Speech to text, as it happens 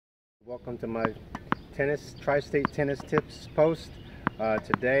Welcome to my Tri-State Tennis Tips post.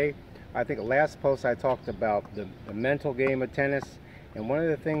 Today, I think last post I talked about the mental game of tennis, and one of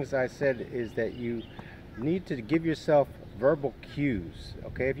the things I said is that you need to give yourself verbal cues.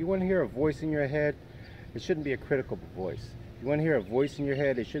 Okay, if you want to hear a voice in your head, it shouldn't be a critical voice. If you want to hear a voice in your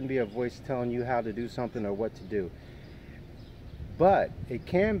head, it shouldn't be a voice telling you how to do something or what to do. But it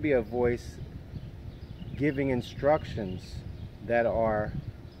can be a voice giving instructions that are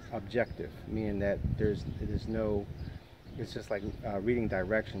objective, meaning that there's no, it's just like reading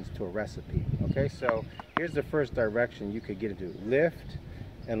directions to a recipe. Okay, so here's the first direction you could get into: lift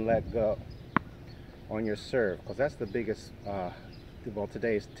and let go on your serve, because that's the biggest well,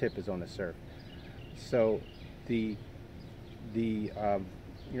 today's tip is on the serve. So the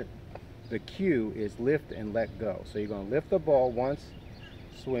cue is lift and let go. So you're going to lift the ball once,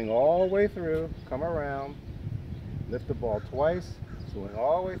 swing all the way through, come around, lift the ball twice, swing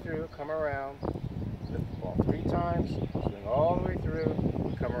all the way through, come around, lift the ball 3 times, swing all the way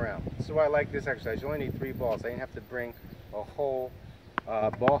through, come around. So I like this exercise. You only need 3 balls. I didn't have to bring a whole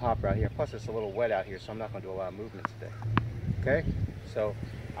ball hopper out here. Plus it's a little wet out here, so I'm not going to do a lot of movement today. Okay? So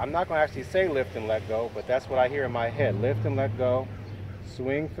I'm not going to actually say lift and let go, but that's what I hear in my head. Lift and let go,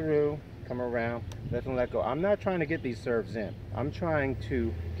 swing through, come around, lift and let go. I'm not trying to get these serves in. I'm trying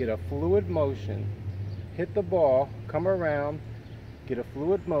to get a fluid motion, hit the ball, come around, get a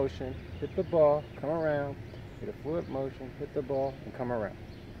fluid motion, hit the ball, come around, get a fluid motion, hit the ball, and come around.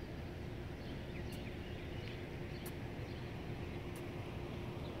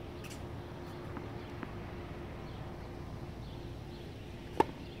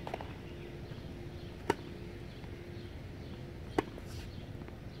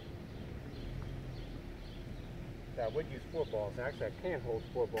 I would use 4 balls. Actually, I can hold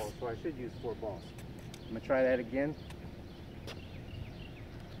 4 balls, so I should use 4 balls. I'm going to try that again.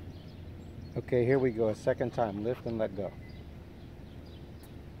 Okay, here we go. A second time. Lift and let go.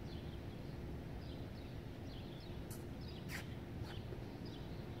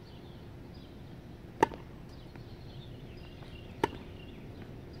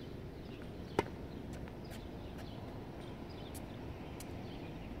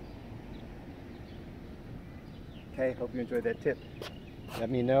 Okay, hope you enjoyed that tip. Let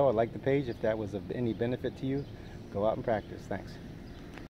me know or like the page if that was of any benefit to you. Go out and practice. Thanks.